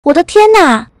我的天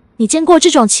哪！你见过这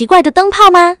种奇怪的灯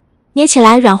泡吗？捏起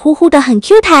来软乎乎的，很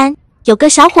Q 弹。有个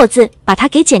小伙子把它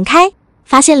给剪开，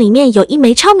发现里面有一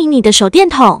枚超迷你的手电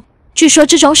筒。据说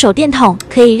这种手电筒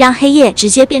可以让黑夜直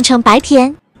接变成白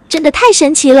天，真的太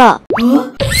神奇了！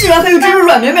居然还有这种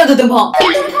软绵绵的灯泡！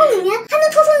灯泡里面还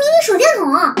能抽出迷你手电筒，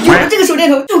有了这个手电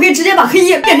筒就可以直接把黑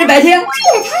夜变成白天。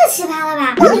这也太奇葩了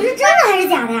吧！到底是真的还是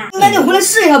假的呀？那你回来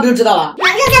试一下不就知道了？马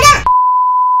上下单！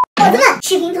伙伴们，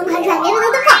视频同款软绵绵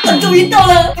的灯泡终于到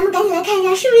了，咱们赶紧来看一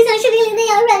下，是不是像视频里那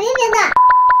样软绵绵的？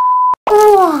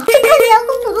哇，这看起来和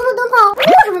普通的灯泡没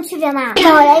有什么区别嘛？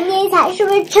让我来捏一下，是不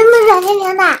是真的软绵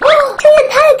绵的？这也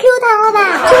太 Q 弹了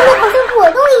吧！真的好像果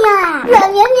冻一样啊，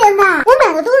软绵绵的。我买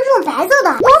的都是这种白色的，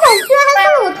老板居然还送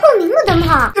了我透明的灯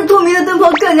泡。这透明的灯泡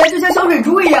看起来就像小水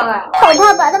珠一样啊！好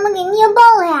怕把它们给捏爆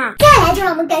了呀！再来就让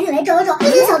我们赶紧来找一找这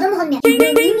些小灯泡里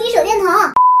面迷你手电筒。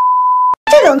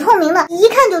这种透明的，一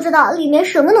看就知道里面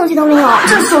什么东西都没有。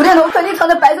这手电筒肯定藏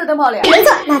在白色灯泡里。没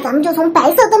错，那咱们就从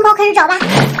白色灯泡开始找吧。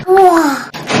哇，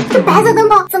这白色灯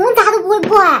泡怎么砸都不会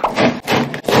破啊！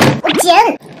我捡，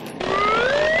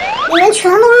里面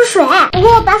全都是水，不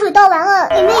过把水倒完了，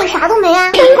里面也啥都没啊，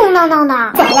真空荡荡的。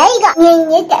再来一个，捏一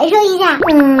捏，感受一下，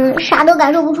啥都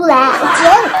感受不出来。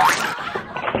捡。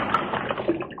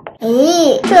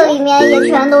咦，这里面也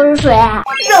全都是水啊！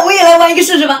让我也来玩一个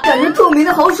试试吧，感觉透明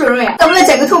的好水润呀！咱们来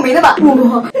捡个透明的吧。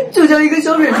哇，就像一个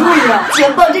小水珠一样，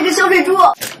捡爆这个小水珠，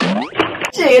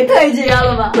这也太解压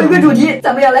了吧！回归主题，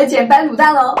咱们要来捡白卤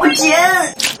蛋了。我捡，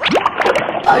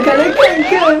打开来看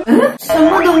看，什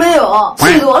么都没有。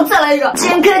气死我！再来一个，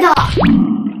剪开它。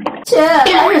切，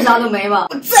还是啥都没嘛！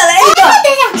我再来一个。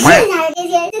等一下，剩下的这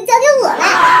些就交给我了。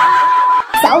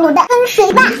小卤蛋分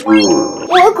水吧！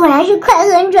我果然是快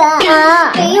很准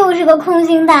啊！这又是个空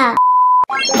心蛋。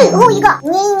最后一个，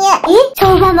捏一捏。咦，小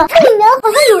伙伴们，这里面好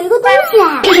像有一个东西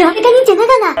啊！这个赶紧捡开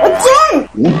看看。我捡。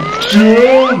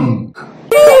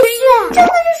真的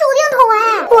是手电筒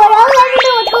哎！果然还是被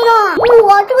我抽到了。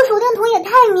哇，这个手电筒也太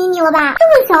迷你了吧！这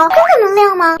么小，真的能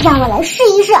亮吗？让我来试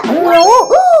一试。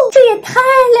这也太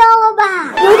亮了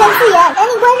吧！有点刺眼，赶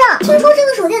紧关上。听说这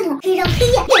个手电筒可以让黑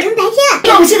夜变成白天。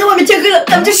那我们现在外面天黑了，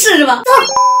咱们去试试吧。走。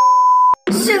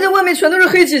现在外面全都是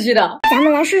黑漆漆的，咱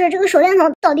们来试试这个手电筒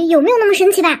到底有没有那么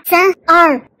神奇吧。3、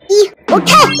2、1，我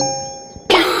开！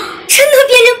真的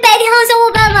变成白天了，小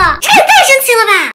伙伴们，这也太神奇了吧！